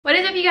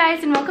up, you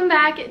guys, and welcome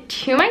back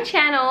to my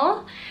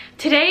channel.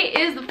 Today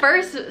is the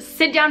first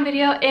sit down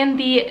video in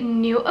the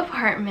new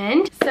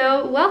apartment.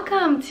 So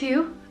welcome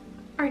to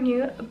our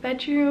new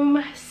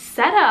bedroom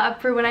setup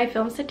for when I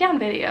film sit down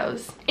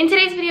videos. In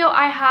today's video,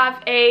 I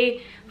have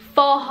a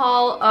full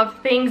haul of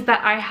things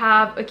that I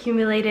have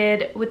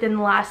accumulated within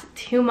the last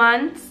 2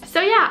 months.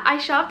 So yeah, I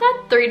shopped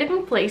at 3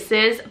 different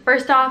places.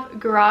 First off,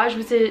 Garage,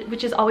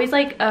 which is always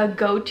like a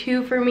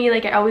go-to for me.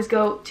 Like I always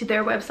go to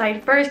their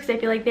website first because I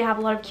feel like they have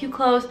a lot of cute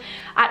clothes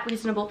at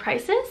reasonable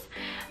prices.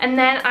 And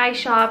then I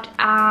shopped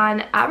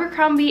on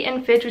Abercrombie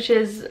and Fitch, which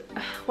is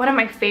one of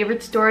my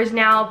favorite stores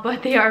now,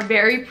 but they are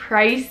very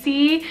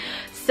pricey.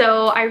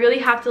 So I really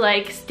have to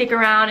like stick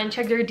around and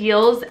check their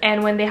deals,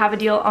 and when they have a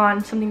deal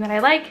on something that I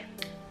like,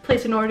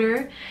 place an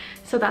order.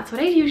 So that's what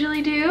I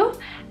usually do.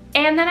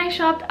 And then I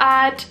shopped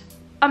at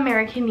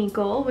American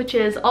Eagle, which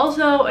is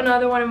also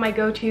another one of my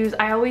go-tos.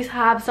 I always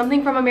have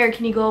something from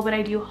American Eagle when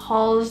I do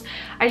hauls.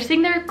 I just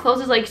think their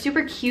clothes is like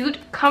super cute,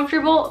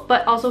 comfortable,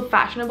 but also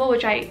fashionable,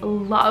 which I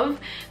love.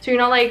 So you're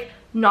not like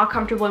not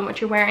comfortable in what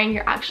you're wearing,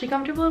 you're actually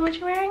comfortable in what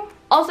you're wearing.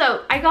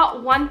 Also, I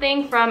got one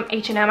thing from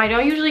H&M. I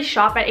don't usually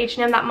shop at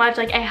H&M that much.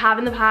 Like I have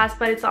in the past,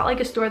 but it's not like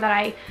a store that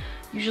I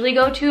usually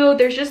go to.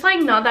 There's just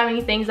like not that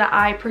many things that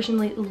I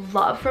personally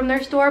love from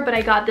their store, but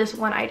I got this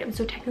one item,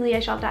 so technically I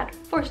shopped at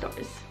 4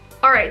 stores.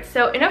 Alright,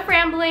 so enough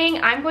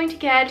rambling, I'm going to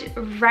get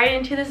right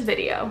into this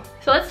video.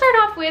 So let's start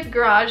off with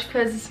Garage,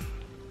 because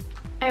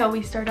I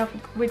always start off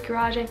with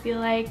Garage, I feel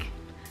like.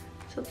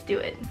 So let's do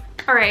it.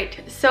 Alright,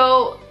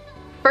 so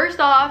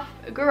first off,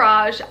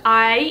 Garage,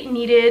 I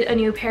needed a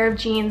new pair of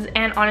jeans,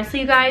 and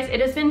honestly you guys, it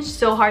has been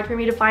so hard for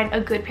me to find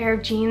a good pair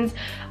of jeans.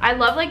 I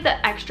love like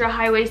the extra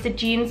high-waisted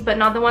jeans, but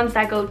not the ones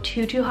that go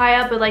too high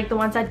up, but like the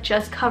ones that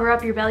just cover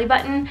up your belly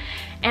button.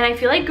 And I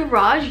feel like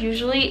Garage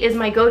usually is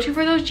my go-to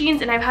for those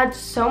jeans, and I've had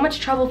so much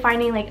trouble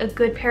finding like a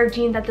good pair of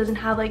jeans that doesn't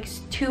have like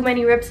too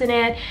many rips in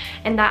it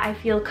and that I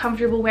feel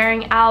comfortable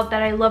wearing out,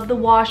 that I love the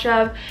wash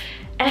of.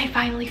 And I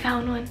finally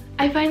found one.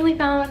 I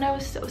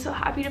was so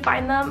happy to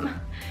find them.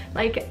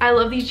 Like I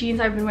love these jeans.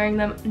 I've been wearing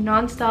them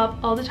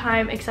non-stop all the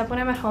time, except when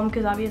I'm at home,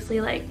 because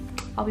obviously like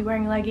I'll be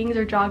wearing leggings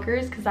or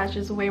joggers because that's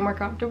just way more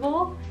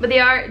comfortable. But they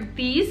are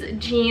these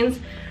jeans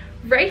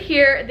right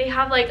here. They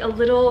have like a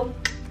little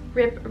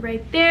rip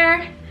right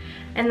there,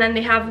 and then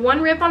they have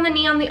one rip on the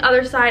knee on the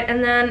other side,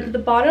 and then the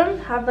bottom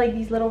have like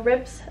these little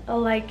rips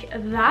like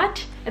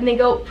that, and they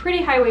go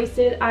pretty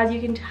high-waisted, as you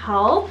can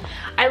tell.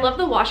 I love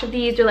the wash of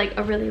these. They're like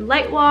a really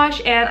light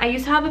wash, and I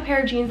used to have a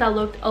pair of jeans that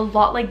looked a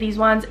lot like these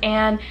ones,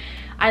 and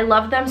I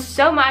love them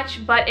so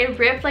much, but it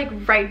ripped like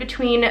right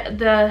between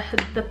the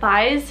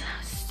thighs.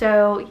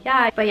 So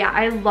yeah, but yeah,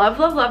 I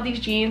love these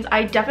jeans.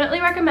 I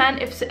definitely recommend,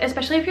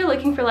 especially if you're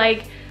looking for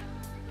like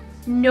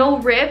no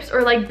rips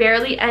or like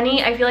barely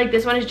any. I feel like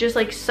this one is just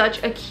like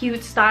such a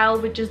cute style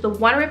with just the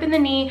one rip in the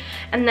knee,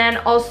 and then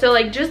also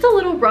like just the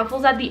little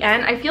ruffles at the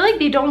end. I feel like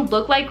they don't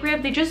look like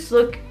rip, they just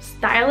look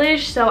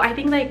stylish. So I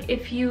think like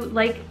if you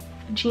like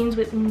jeans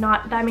with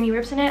not that many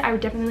rips in it, I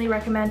would definitely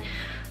recommend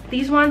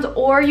these ones.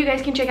 Or you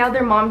guys can check out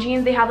their mom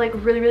jeans. They have like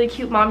really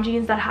cute mom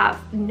jeans that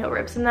have no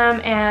rips in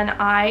them, and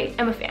I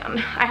am a fan.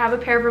 I have a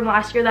pair from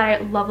last year that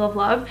I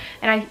love,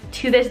 and I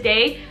to this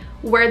day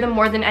wear them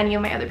more than any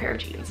of my other pair of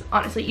jeans,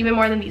 honestly, even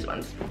more than these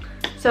ones.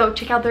 So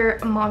check out their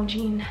mom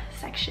jean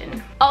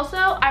section. Also,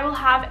 I will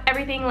have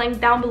everything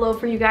linked down below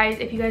for you guys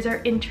if you guys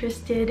are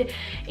interested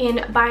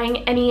in buying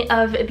any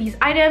of these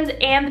items.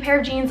 And the pair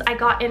of jeans I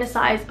got in a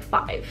size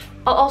 5.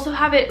 I'll also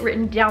have it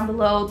written down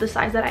below the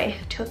size that I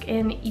took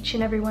in each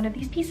and every one of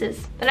these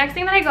pieces. The next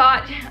thing that I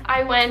got,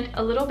 I went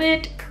a little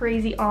bit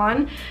crazy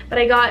on, but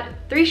I got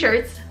 3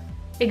 shirts,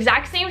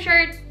 exact same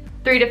shirt,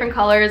 3 different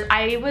colors.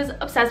 I was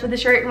obsessed with the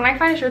shirt, and when I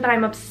find a shirt that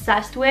I'm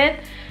obsessed with,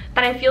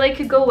 that I feel like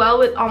could go well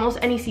with almost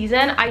any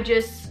season, I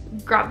just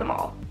grab them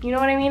all. You know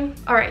what I mean?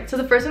 Alright, so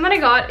the first one that I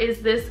got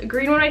is this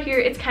green one right here.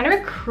 It's kind of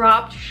a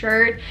cropped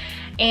shirt,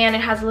 and it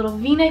has a little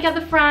v-neck at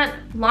the front,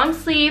 long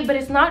sleeve, but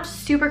it's not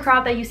super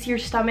cropped that you see your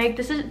stomach.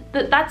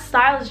 That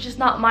style is just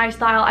not my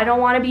style. I don't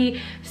want to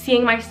be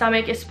seeing my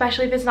stomach,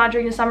 especially if it's not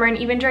during the summer. And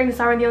even during the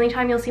summer, the only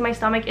time you'll see my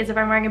stomach is if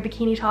I'm wearing a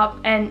bikini top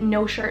and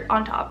no shirt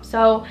on top.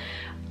 So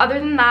other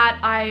than that,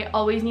 I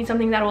always need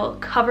something that will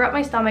cover up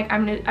my stomach.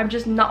 I'm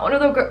just not one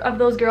of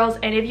those girls,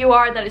 and if you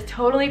are, that is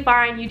totally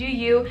fine. You do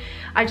you.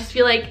 I just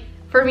feel like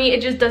for me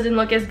it just doesn't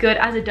look as good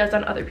as it does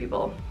on other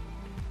people.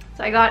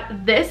 So I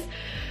got this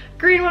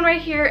green one right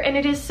here, and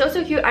it is so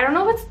cute. I don't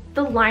know what's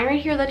the line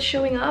right here that's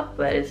showing up,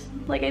 but it's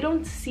like I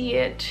don't see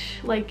it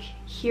like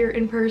here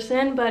in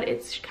person, but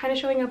it's kind of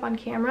showing up on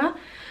camera.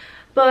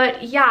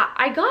 But yeah,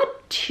 I got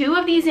 2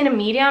 of these in a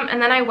medium,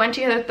 and then I went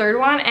to get a 3rd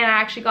one, and I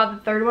actually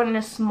got the 3rd one in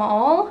a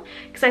small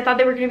because I thought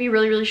they were going to be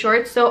really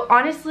short. So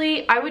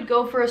honestly, I would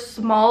go for a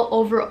small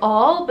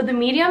overall, but the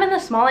medium and the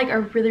small like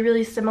are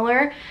really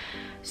similar.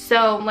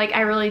 So like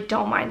I really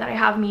don't mind that I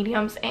have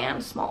mediums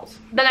and smalls.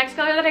 The next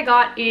color that I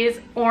got is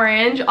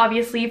orange.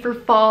 Obviously for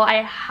fall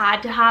I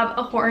had to have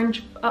a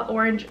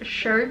orange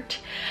shirt.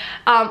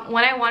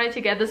 When I wanted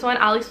to get this one,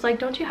 Alex was like,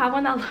 don't you have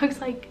one that looks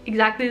like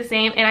exactly the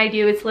same? And I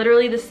do. It's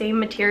literally the same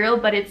material,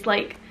 but it's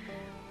like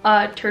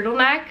a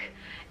turtleneck,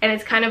 and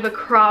it's kind of a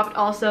cropped,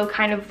 also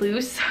kind of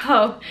loose.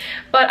 So,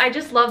 but I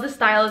just love the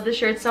style of the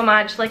shirt so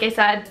much. Like I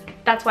said,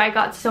 that's why I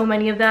got so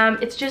many of them.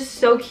 It's just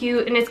so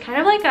cute, and it's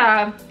kind of like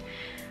a,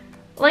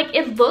 like,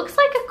 it looks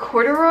like a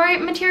corduroy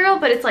material,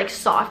 but it's like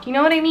soft, you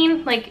know what I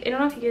mean? Like, I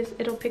don't know if you guys,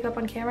 it'll pick up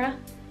on camera.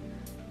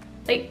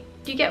 Like,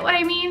 do you get what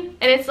I mean?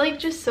 And it's like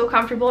just so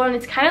comfortable, and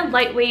it's kind of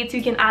lightweight, so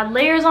you can add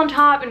layers on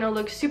top and it'll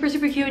look super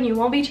cute, and you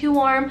won't be too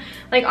warm.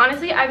 Like,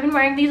 honestly, I've been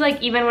wearing these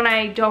like even when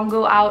I don't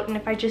go out, and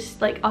if I just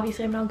like,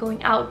 obviously I'm not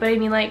going out, but I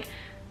mean like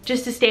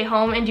just to stay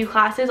home and do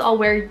classes, I'll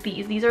wear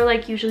these. These are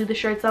like usually the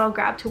shirts that I'll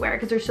grab to wear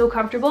because they're so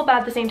comfortable, but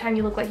at the same time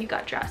you look like you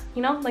got dressed,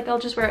 you know? Like, I'll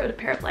just wear it with a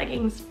pair of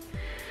leggings.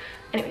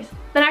 Anyways,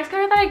 the next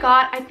color that I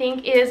got, I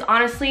think, is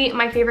honestly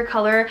my favorite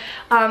color.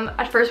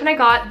 At first when I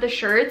got the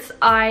shirts,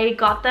 I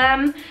got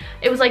them,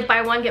 it was like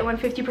buy one get one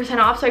 50%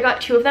 off, so I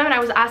got 2 of them, and I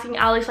was asking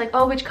Alex like,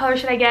 oh, which color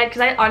should I get?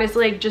 Because I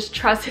honestly like just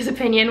trust his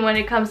opinion when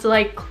it comes to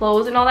like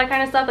clothes and all that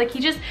kind of stuff. Like,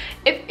 he just,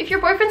 if your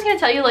boyfriend's gonna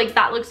tell you like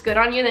that looks good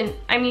on you, then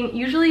I mean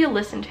usually you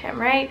listen to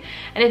him, right?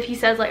 And if he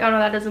says like, oh no,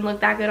 that doesn't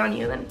look that good on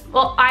you, then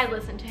well, I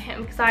listen to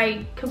him because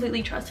I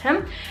completely trust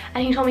him,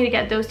 and he told me to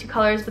get those 2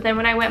 colors. But then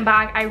when I went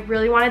back, I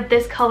really wanted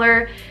this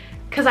color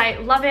because I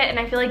love it, and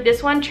I feel like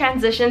this one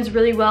transitions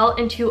really well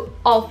into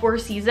all 4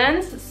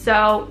 seasons,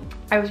 so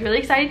I was really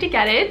excited to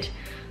get it.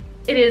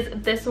 It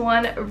is this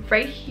one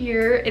right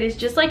here. It is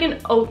just like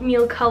an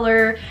oatmeal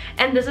color,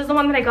 and this is the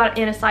one that I got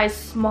in a size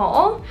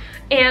small,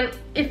 and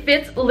it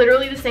fits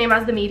literally the same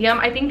as the medium.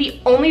 I think the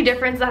only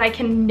difference that I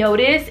can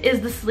notice is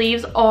the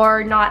sleeves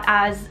are not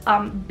as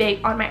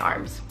big on my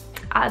arms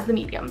as the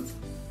mediums,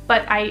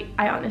 but I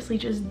honestly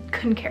just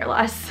couldn't care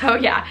less. So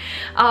yeah,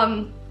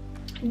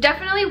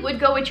 definitely would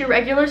go with your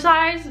regular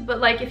size,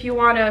 but like if you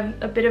want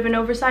a bit of an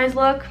oversized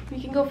look,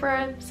 you can go for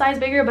a size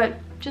bigger, but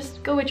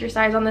just go with your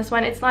size on this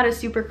one. It's not a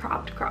super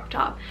cropped crop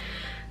top.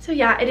 So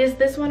yeah, it is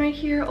this one right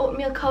here,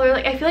 oatmeal color.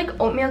 Like, I feel like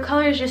oatmeal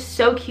color is just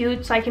so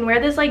cute, so I can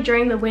wear this like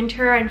during the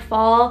winter and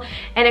fall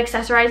and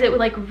accessorize it with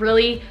like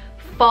really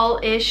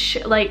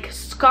fall-ish like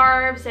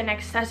scarves and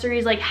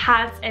accessories like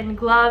hats and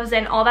gloves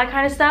and all that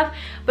kind of stuff.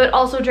 But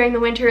also during the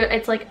winter,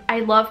 it's like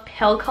I love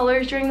pale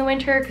colors during the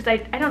winter because I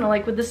don't know,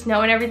 like with the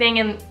snow and everything,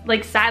 and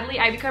like sadly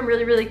I become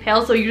really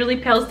pale, so usually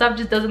pale stuff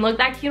just doesn't look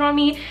that cute on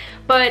me,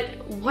 but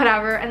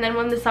whatever. And then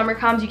when the summer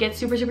comes, you get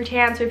super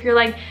tan, so if you're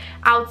like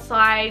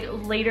outside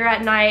later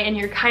at night and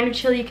you're kind of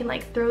chilly, you can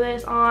like throw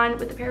this on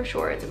with a pair of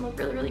shorts and look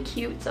really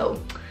cute.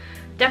 So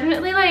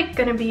definitely like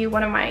gonna be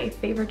one of my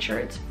favorite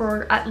shirts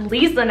for at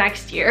least the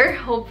next year,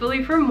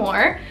 hopefully for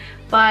more.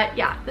 But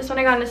yeah, this one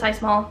I got in a size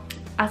small,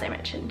 as I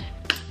mentioned.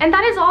 And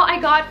that is all I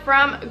got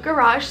from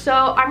Garage. So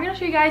I'm gonna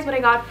show you guys what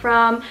I got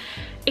from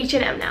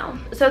H&M now.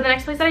 So the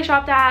next place that I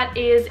shopped at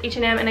is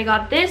H&M, and I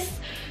got this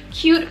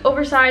cute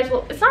oversized,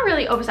 well, it's not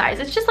really oversized,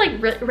 it's just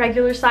like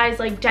regular size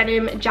like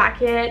denim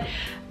jacket.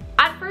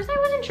 At first I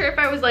wasn't sure if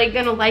I was like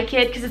gonna like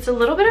it because it's a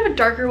little bit of a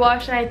darker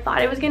wash than I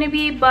thought it was gonna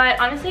be, but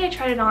honestly I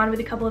tried it on with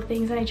a couple of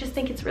things and I just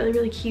think it's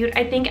really cute.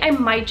 I think I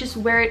might just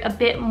wear it a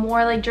bit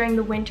more like during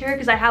the winter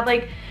because I have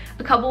like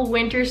a couple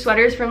winter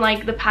sweaters from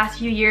like the past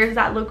few years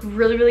that look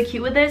really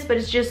cute with this, but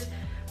it's just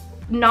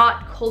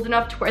not cold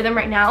enough to wear them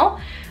right now.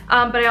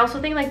 But I also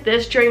think like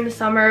this during the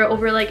summer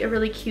over like a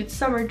really cute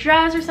summer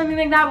dress or something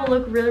like that will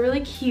look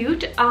really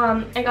cute.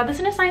 I got this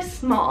in a size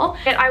small,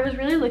 and I was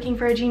really looking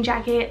for a jean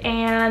jacket,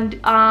 and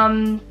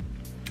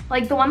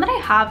like the one that I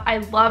have, I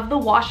love the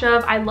wash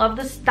of, I love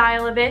the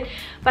style of it,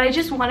 but I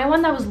just wanted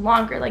one that was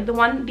longer. Like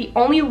the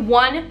only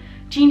one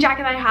jean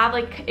jacket that I have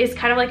like is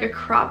kind of like a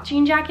cropped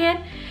jean jacket.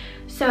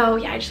 So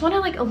yeah, I just wanted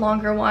like a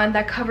longer one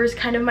that covers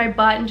kind of my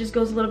butt and just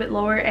goes a little bit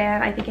lower,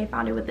 and I think I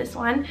found it with this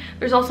one.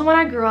 There's also one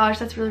at Garage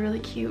that's really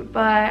cute,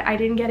 but I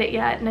didn't get it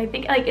yet, and I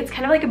think like it's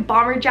kind of like a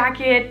bomber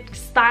jacket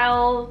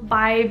style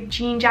vibe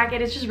jean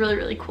jacket. It's just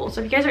really cool.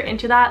 So if you guys are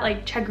into that,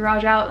 like check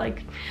Garage out.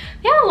 Like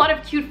they have a lot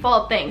of cute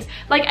fall things.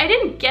 Like I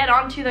didn't get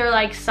onto their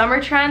like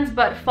summer trends,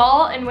 but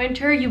fall and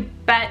winter, you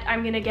bet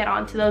I'm gonna get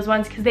onto those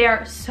ones because they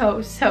are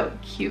so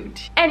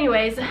cute.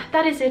 Anyways,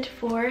 that is it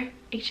for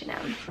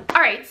H&M.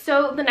 Alright,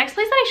 so the next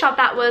place that I shopped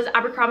at was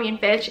Abercrombie and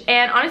Fitch,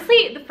 and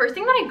honestly the first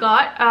thing that I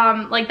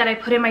got like that I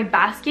put in my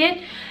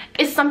basket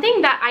is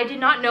something that I did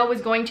not know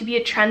was going to be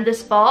a trend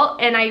this fall,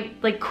 and I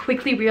like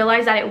quickly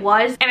realized that it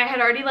was, and I had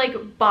already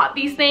like bought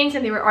these things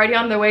and they were already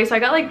on their way, so I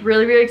got like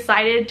really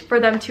excited for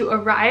them to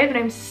arrive, and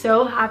I'm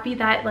so happy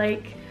that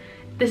like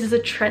this is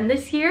a trend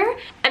this year.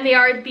 And they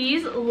are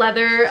these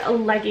leather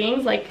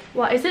leggings. Like,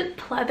 well, is it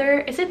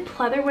pleather? Is it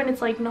pleather when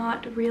it's like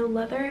not real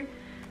leather?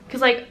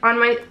 Because like on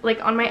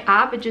my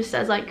app it just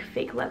says like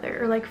fake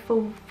leather or like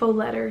faux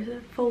leather.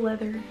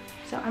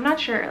 So I'm not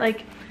sure.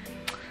 Like,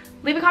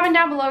 leave a comment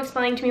down below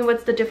explaining to me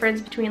what's the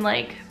difference between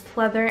like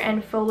pleather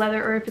and faux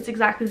leather, or if it's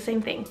exactly the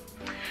same thing.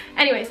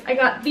 Anyways, I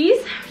got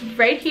these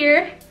right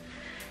here,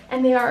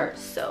 and they are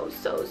so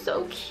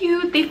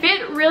cute. They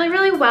fit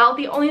really well.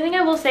 The only thing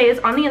I will say is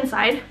on the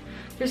inside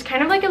there's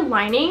kind of like a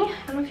lining.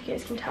 I don't know if you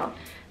guys can tell.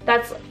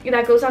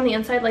 that goes on the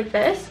inside like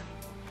this.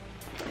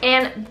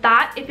 And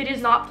that, if it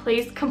is not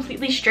placed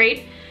completely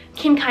straight,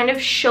 can kind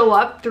of show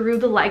up through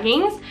the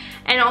leggings.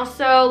 And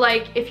also,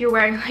 like, if you're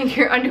wearing like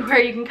your underwear,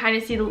 you can kind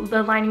of see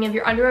the lining of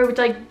your underwear, which,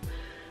 like,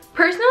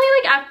 personally,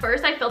 like, at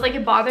first I felt like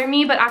it bothered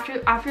me, but after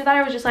that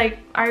I was just like,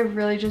 I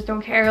really just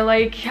don't care.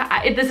 Like,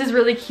 this is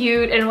really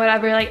cute and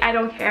whatever, like, I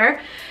don't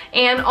care.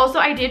 And also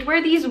I did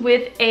wear these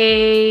with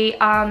a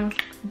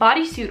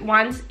bodysuit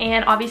once,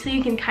 and obviously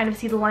you can kind of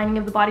see the lining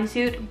of the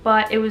bodysuit,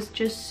 but it was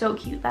just so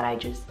cute that I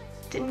just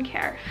didn't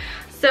care.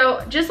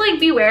 So just, like,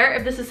 beware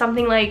if this is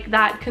something like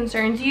that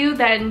concerns you,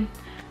 then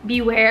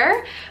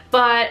beware.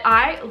 But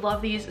I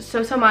love these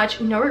so much.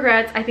 No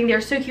regrets. I think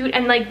they're so cute,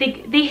 and like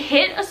they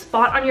hit a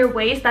spot on your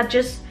waist that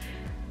just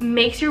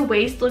makes your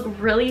waist look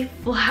really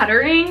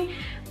flattering.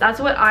 That's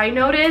what I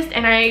noticed,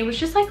 and I was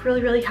just like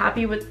really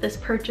happy with this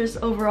purchase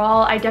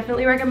overall. I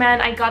definitely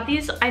recommend. I got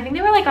these, I think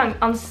they were like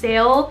on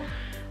sale.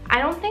 I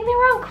don't think they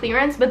were on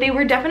clearance, but they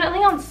were definitely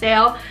on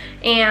sale,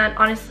 and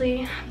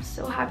honestly, I'm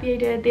so happy I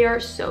did. They are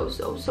so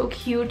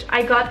cute.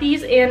 I got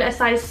these in a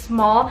size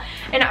small,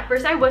 and at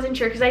first I wasn't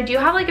sure because I do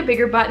have like a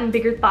bigger butt and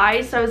bigger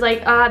thighs, so I was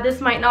like,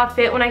 this might not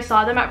fit when I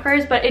saw them at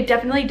first, but it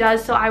definitely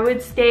does. So I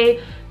would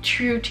stay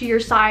true to your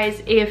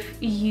size if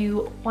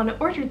you want to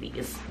order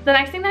these. The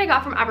next thing that I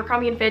got from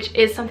Abercrombie and Fitch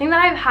is something that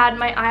I've had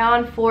my eye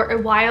on for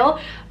a while,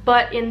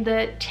 but in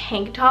the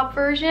tank top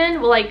version.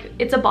 Well, like,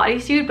 it's a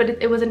bodysuit, but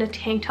it was in a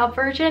tank top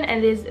version,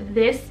 and it is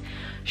this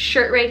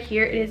shirt right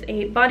here. It is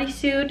a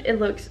bodysuit. It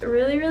looks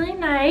really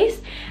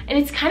nice, and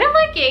it's kind of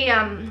like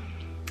a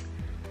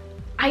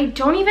I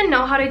don't even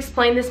know how to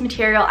explain this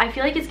material. I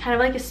feel like it's kind of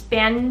like a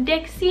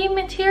spandexy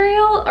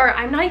material, or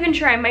I'm not even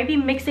sure. I might be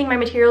mixing my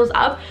materials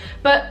up,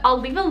 but I'll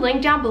leave a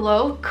link down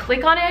below.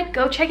 Click on it,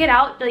 go check it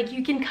out. Like,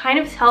 you can kind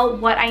of tell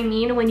what I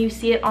mean when you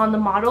see it on the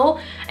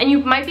model, and you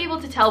might be able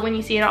to tell when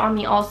you see it on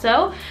me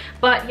also.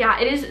 But yeah,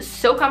 it is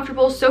so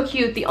comfortable, so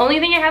cute. The only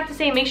thing I have to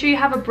say, make sure you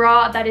have a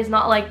bra that is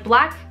not like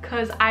black,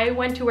 because I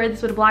went to wear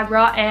this with a black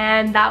bra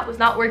and that was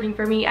not working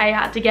for me. I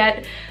had to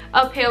get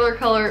a paler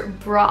color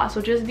bra,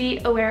 so just be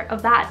aware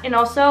of that. And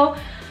also,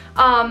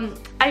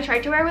 I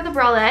tried to wear with a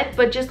bralette,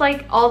 but just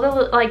like all the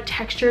like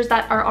textures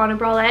that are on a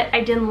bralette,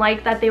 I didn't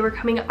like that they were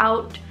coming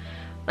out,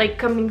 like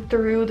coming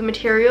through the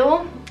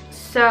material.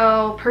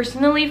 So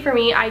personally for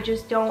me, I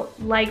just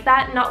don't like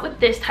that. Not with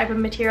this type of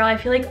material. I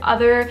feel like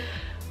other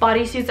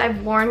bodysuits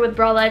I've worn with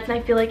bralettes, and I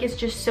feel like it's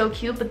just so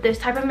cute, but this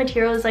type of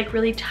material is like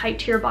really tight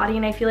to your body,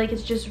 and I feel like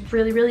it's just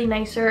really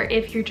nicer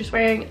if you're just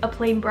wearing a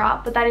plain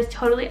bra, but that is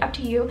totally up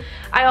to you.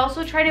 I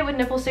also tried it with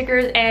nipple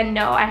stickers, and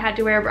no, I had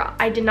to wear a bra.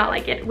 I did not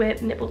like it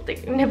with nipple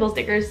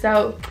stickers.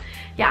 So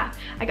yeah,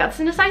 I got this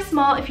in a size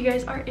small. If you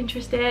guys are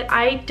interested,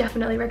 I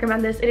definitely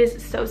recommend this. It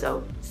is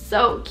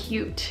so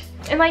cute,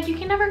 and like, you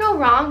can never go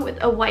wrong with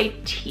a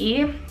white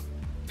tee.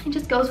 It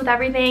just goes with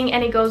everything,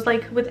 and it goes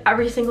like with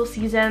every single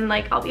season.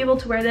 Like, I'll be able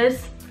to wear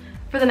this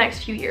for the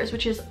next few years,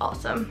 which is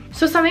awesome.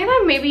 So something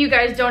that maybe you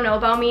guys don't know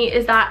about me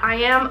is that I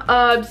am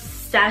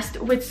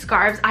obsessed with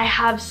scarves. I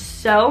have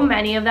so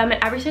many of them,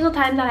 and every single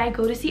time that I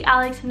go to see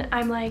Alex and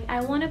I'm like, I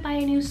want to buy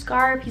a new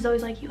scarf, he's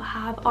always like, you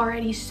have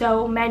already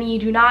so many, you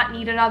do not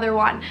need another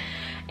one.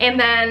 And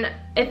then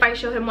if I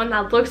show him one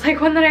that looks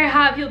like one that I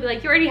have, he'll be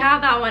like, you already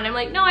have that one. I'm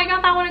like, no, I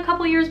got that one a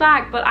couple years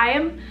back. But I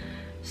am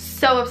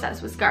so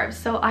obsessed with scarves.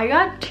 So I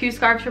got 2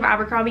 scarves from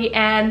Abercrombie,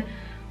 and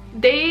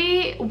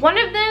one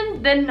of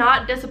them did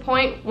not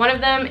disappoint. One of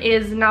them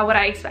is not what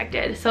I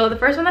expected. So the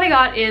first one that I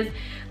got is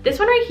this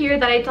one right here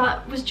that I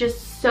thought was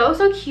just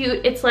so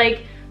cute. It's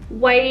like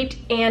white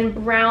and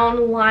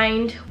brown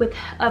lined with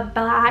a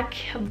black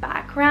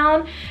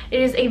background. It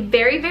is a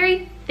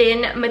very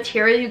thin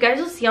material. You guys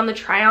will see on the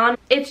try on.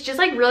 It's just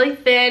like really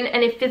thin,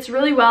 and it fits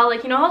really well.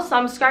 Like, you know how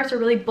some scarves are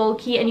really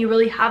bulky and you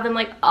really have them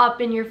like up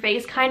in your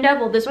face kind of?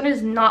 Well, this one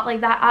is not like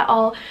that at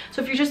all.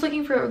 So if you're just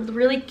looking for a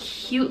really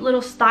cute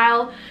little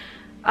style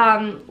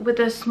with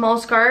a small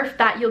scarf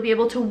that you'll be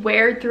able to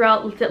wear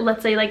throughout,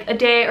 let's say like a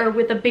day, or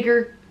with a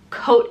bigger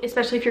coat,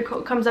 especially if your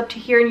coat comes up to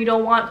here and you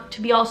don't want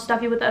to be all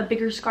stuffy with a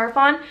bigger scarf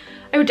on,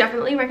 I would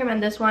definitely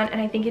recommend this one. And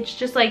I think it's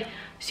just like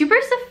super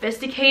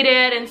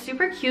sophisticated and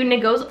super cute, and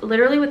it goes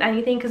literally with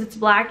anything because it's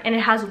black and it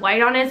has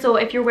white on it. So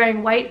if you're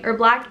wearing white or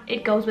black,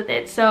 it goes with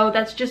it. So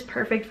that's just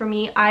perfect for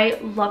me. I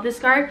love this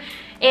scarf,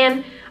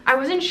 and I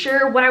wasn't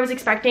sure what I was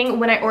expecting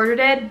when I ordered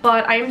it,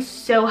 but I am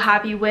so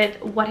happy with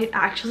what it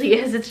actually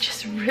is. It's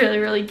just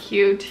really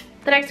cute.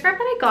 The next scarf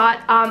that I got,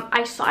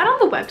 I saw it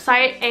on the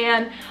website,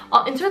 and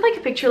I'll insert like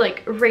a picture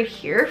like right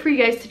here for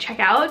you guys to check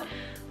out,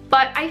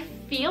 but I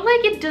feel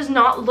like it does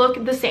not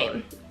look the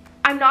same.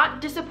 I'm not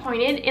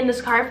disappointed in the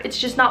scarf. It's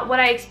just not what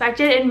I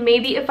expected, and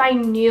maybe if I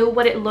knew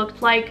what it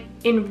looked like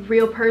in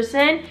real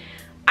person,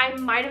 I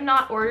might have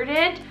not ordered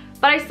it.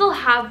 But I still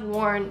have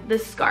worn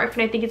this scarf,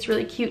 and I think it's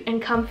really cute and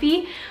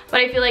comfy, but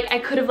I feel like I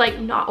could have like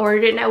not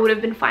ordered it and I would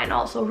have been fine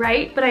also,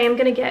 right? But I am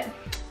gonna get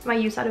my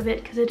use out of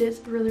it because it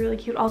is really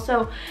cute.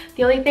 Also,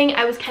 the only thing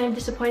I was kind of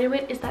disappointed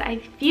with is that I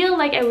feel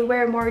like I would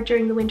wear it more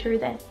during the winter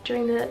than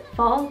during the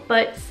fall,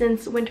 but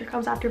since winter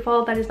comes after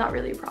fall, that is not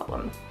really a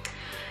problem.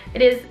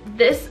 It is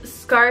this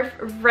scarf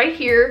right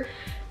here.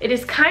 It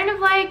is kind of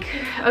like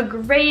a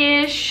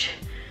grayish,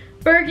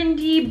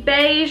 burgundy,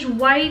 beige,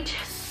 white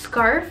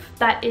scarf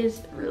that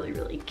is really,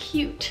 really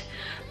cute.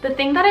 The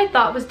thing that I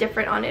thought was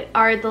different on it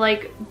are the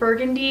like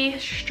burgundy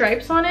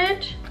stripes on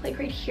it, like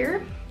right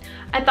here.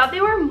 I thought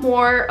they were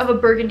more of a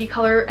burgundy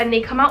color and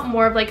they come out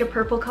more of like a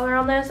purple color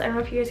on this. I don't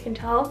know if you guys can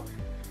tell.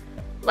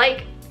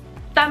 Like,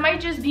 that might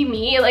just be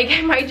me. Like,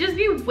 I might just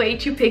be way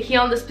too picky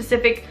on the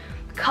specific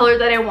color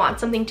that I want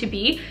something to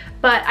be.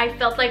 But I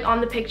felt like on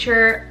the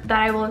picture that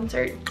I will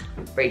insert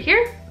right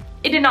here,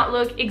 it did not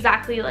look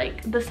exactly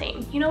like the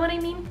same. You know what I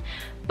mean?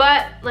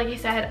 But like I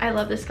said, I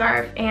love this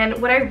scarf, and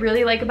what I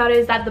really like about it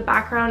is that the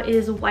background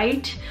is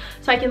white,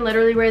 so I can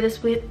literally wear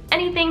this with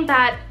anything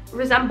that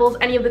resembles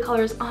any of the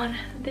colors on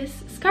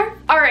this scarf.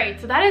 All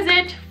right, so that is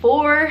it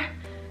for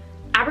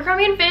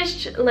Abercrombie and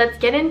Fitch. Let's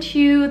get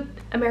into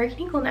American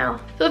Eagle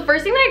now. So the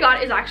first thing that I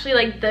got is actually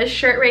like this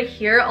shirt right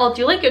here. I'll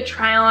do like a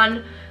try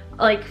on,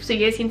 like, so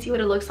you guys can see what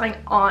it looks like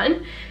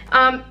on.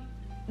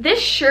 This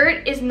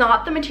shirt is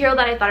not the material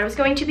that I thought it was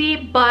going to be,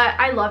 but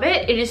I love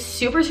it. It is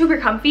super, super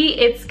comfy.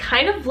 It's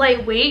kind of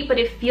lightweight, but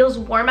it feels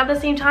warm at the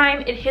same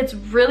time. It hits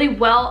really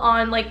well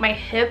on like my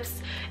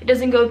hips. It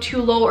doesn't go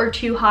too low or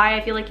too high.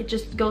 I feel like it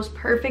just goes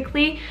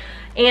perfectly.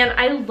 And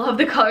I love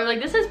the color. Like,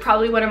 this is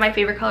probably one of my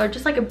favorite colors,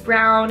 just like a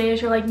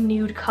brownish or like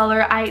nude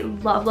color. I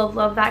love, love,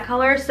 love that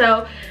color.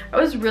 So I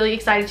was really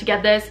excited to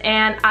get this.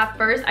 And at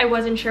first I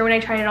wasn't sure when I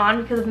tried it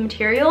on because of the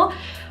material,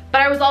 but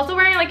I was also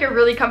wearing like a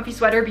really comfy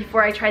sweater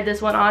before I tried this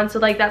one on. So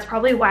like that's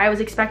probably why I was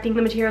expecting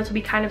the material to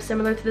be kind of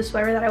similar to the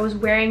sweater that I was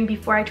wearing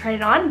before I tried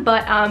it on.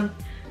 But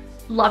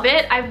love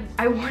it.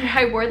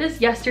 I wore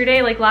this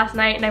yesterday, like last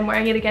night, and I'm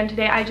wearing it again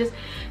today.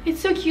 It's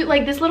so cute.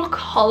 Like, this little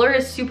collar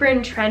is super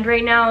in trend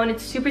right now, and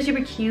it's super,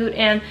 super cute,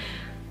 and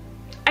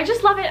I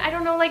just love it. I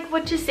don't know like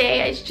what to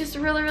say. It's just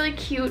really, really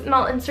cute, and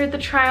I'll insert the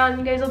try on.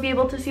 You guys will be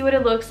able to see what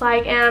it looks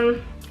like,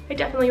 and I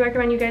definitely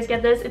recommend you guys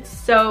get this. It's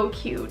so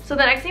cute. So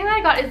the next thing that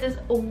I got is this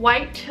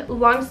white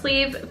long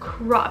sleeve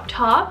crop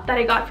top that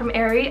I got from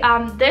Aerie.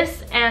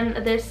 This and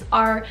this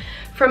are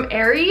from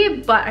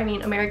Aerie, but I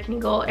mean American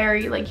Eagle,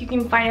 Aerie, like you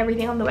can find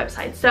everything on the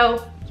website.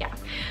 So yeah,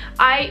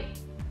 I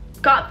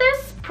got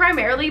this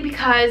primarily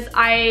because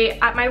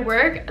at my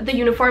work, the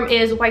uniform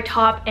is white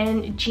top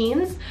and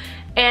jeans.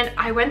 And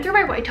I went through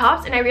my white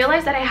tops and I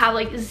realized that I have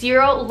like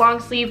 0 long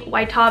sleeve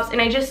white tops, and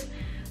I just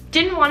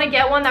didn't want to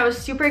get one that was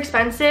super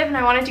expensive, and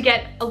I wanted to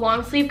get a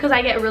long sleeve because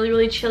I get really,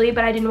 really chilly,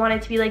 but I didn't want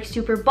it to be like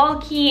super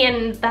bulky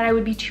and that I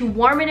would be too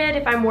warm in it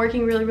if I'm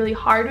working really, really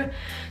hard.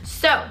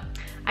 So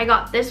I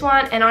got this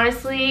one, and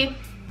honestly,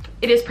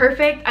 it is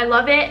perfect. I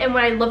love it, and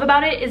what I love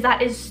about it is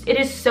that it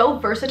is so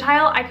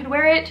versatile. I could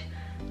wear it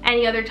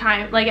any other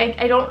time. Like,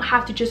 I don't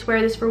have to just wear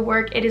this for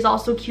work. It is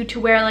also cute to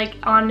wear like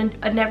on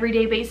an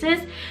everyday basis.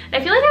 And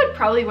I feel like I would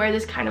probably wear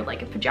this kind of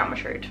like a pajama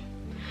shirt.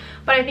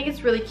 But I think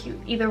it's really cute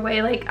either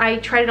way. Like, I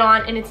tried it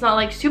on and it's not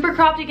like super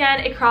cropped again.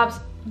 It crops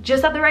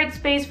just at the right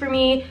space for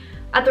me,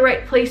 at the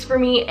right place for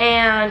me,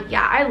 and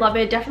yeah, I love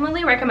it.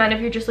 Definitely recommend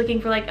if you're just looking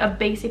for like a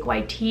basic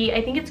white tee.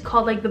 I think it's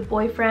called like the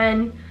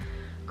boyfriend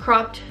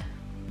cropped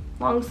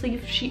long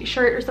sleeve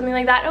shirt or something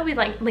like that. It'll be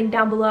like linked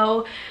down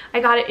below.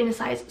 I got it in a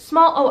size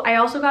small. Oh, I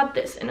also got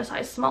this in a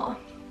size small,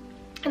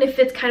 and it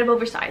fits kind of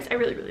oversized. I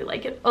really, really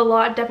like it a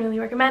lot. Definitely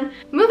recommend.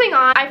 Moving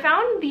on, I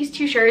found these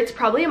 2 shirts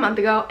probably a month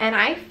ago, and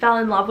I fell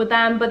in love with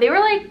them, but they were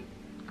like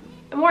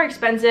more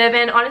expensive.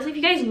 And honestly, if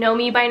you guys know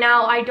me by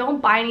now, I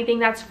don't buy anything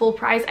that's full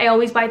price. I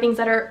always buy things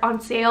that are on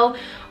sale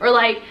or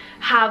like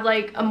have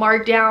like a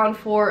markdown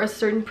for a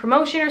certain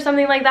promotion or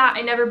something like that.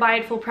 I never buy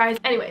it full price.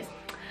 Anyways,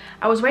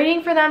 I was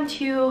waiting for them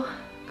to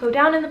go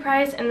down in the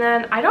price, and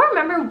then I don't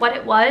remember what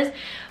it was,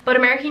 but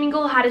American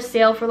Eagle had a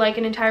sale for like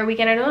an entire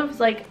weekend. I don't know if it was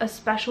like a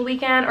special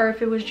weekend or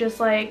if it was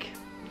just like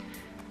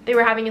they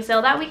were having a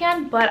sale that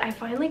weekend, but I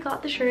finally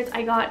got the shirts.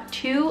 I got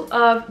 2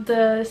 of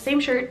the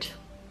same shirt,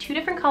 2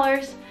 different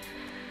colors.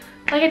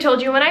 Like I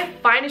told you, when I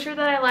find a shirt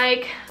that I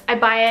like, I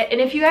buy it. And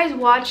if you guys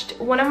watched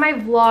one of my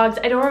vlogs,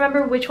 I don't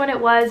remember which one it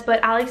was,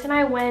 but Alex and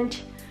I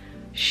went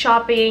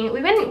shopping.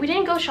 We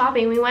didn't go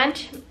shopping.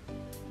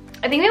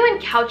 I think we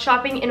went couch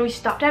shopping, and we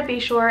stopped at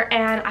Bayshore,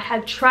 and I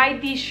had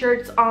tried these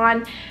shirts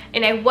on,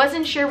 and I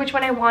wasn't sure which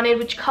one I wanted,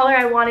 which color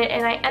I wanted,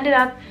 and I ended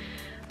up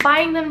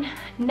buying them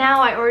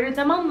now. I ordered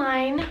them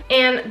online,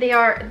 and they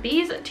are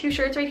these 2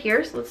 shirts right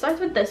here. So let's start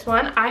with this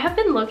one. I have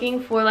been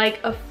looking for like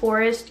a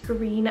forest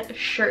green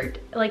shirt,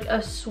 like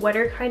a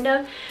sweater kind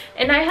of,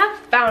 and I have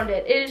found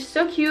it. It is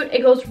so cute.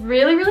 It goes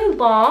really, really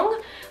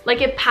long.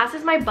 Like, it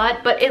passes my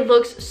butt, but it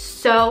looks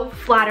so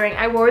flattering.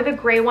 I wore the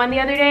gray one the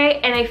other day,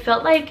 and I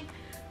felt like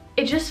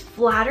it just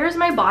flatters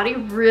my body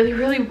really,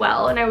 really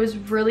well, and I was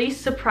really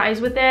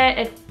surprised with it.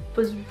 It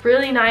was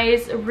really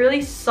nice,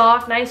 really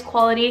soft, nice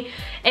quality,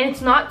 and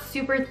it's not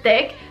super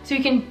thick, so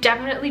you can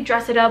definitely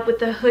dress it up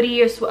with a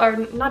hoodie or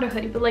not a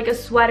hoodie, but like a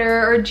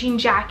sweater or a jean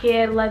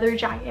jacket, leather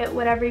jacket,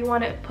 whatever you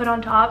want to put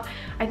on top.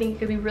 I think it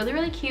could be really,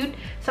 really cute.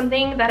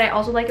 Something that I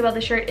also like about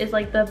the shirt is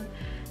like the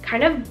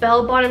kind of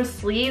bell-bottom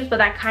sleeves, but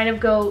that kind of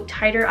go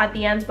tighter at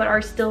the ends but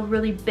are still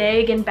really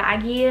big and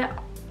baggy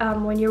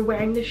when you're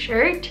wearing the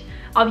shirt.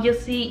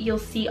 Obviously you'll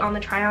see on the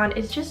try on,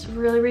 it's just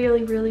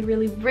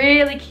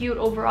really cute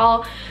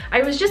overall.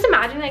 I was just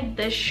imagining like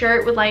this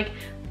shirt with like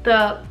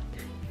the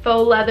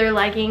faux leather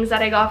leggings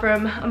that I got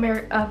from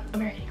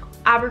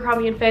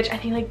Abercrombie and Fitch. I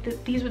think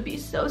like these would be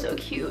so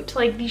cute.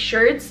 Like these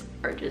shirts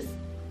are just,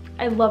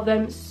 I love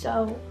them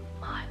so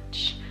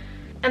much.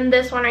 And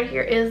this one right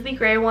here is the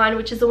gray one,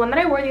 which is the one that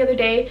I wore the other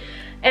day.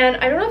 And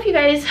I don't know if you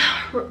guys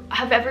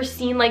have ever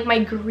seen like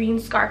my green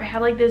scarf. I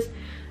have like this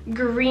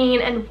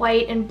green and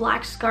white and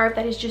black scarf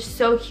that is just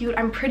so cute.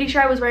 I'm pretty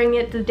sure I was wearing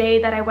it the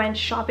day that I went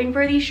shopping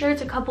for these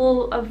shirts a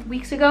couple of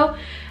weeks ago,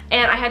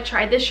 and I had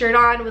tried this shirt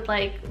on with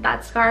like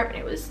that scarf and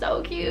it was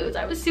so cute.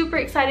 I was super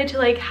excited to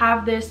like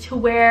have this to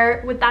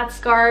wear with that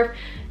scarf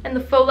and the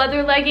faux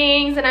leather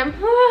leggings, and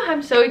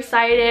I'm so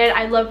excited.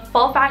 I love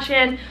fall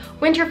fashion,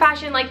 winter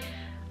fashion. Like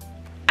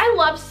I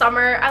love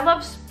summer, I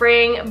love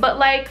spring, but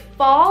like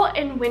fall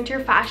and winter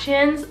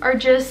fashions are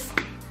just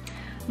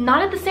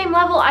not at the same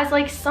level as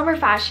like summer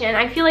fashion.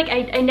 I feel like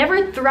I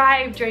never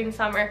thrive during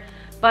summer,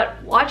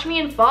 but watch me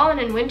in fall and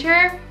in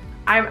winter,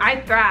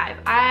 I thrive.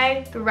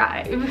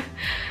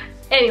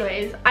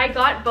 Anyways, I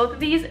got both of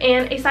these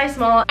in a size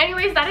small.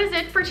 Anyways, that is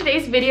it for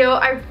today's video.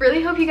 I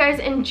really hope you guys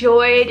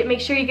enjoyed. Make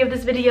sure you give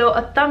this video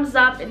a thumbs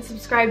up and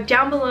subscribe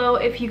down below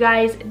if you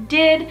guys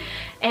did.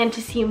 And to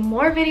see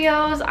more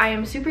videos, I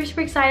am super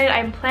excited.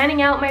 I'm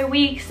planning out my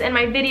weeks and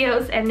my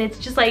videos, and it's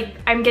just like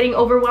I'm getting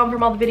overwhelmed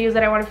from all the videos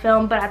that I want to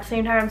film, but at the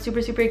same time I'm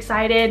super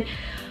excited.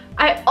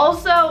 I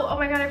also, oh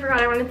my god, I forgot,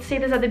 I wanted to say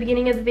this at the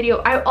beginning of the video.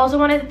 I also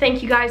wanted to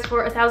thank you guys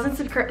for 1,000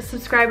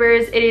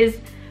 subscribers. It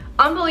is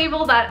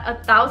unbelievable that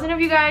 1,000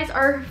 of you guys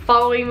are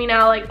following me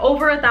now, like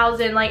over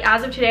 1,000. Like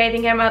as of today, I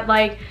think I'm at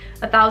like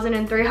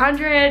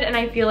 1,300, and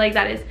I feel like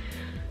that is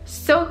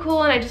so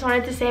cool. And I just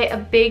wanted to say a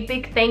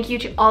big thank you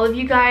to all of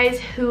you guys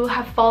who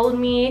have followed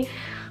me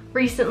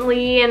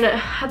recently and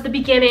at the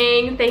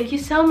beginning. Thank you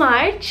so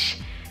much.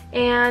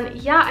 And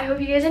yeah, I hope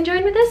you guys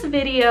enjoyed with this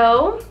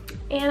video,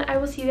 and I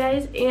will see you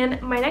guys in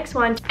my next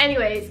one.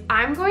 Anyways,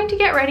 I'm going to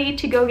get ready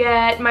to go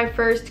get my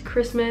first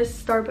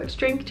Christmas Starbucks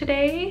drink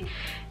today.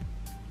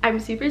 I'm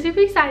super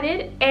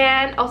excited,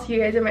 and I'll see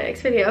you guys in my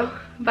next video.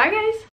 Bye guys.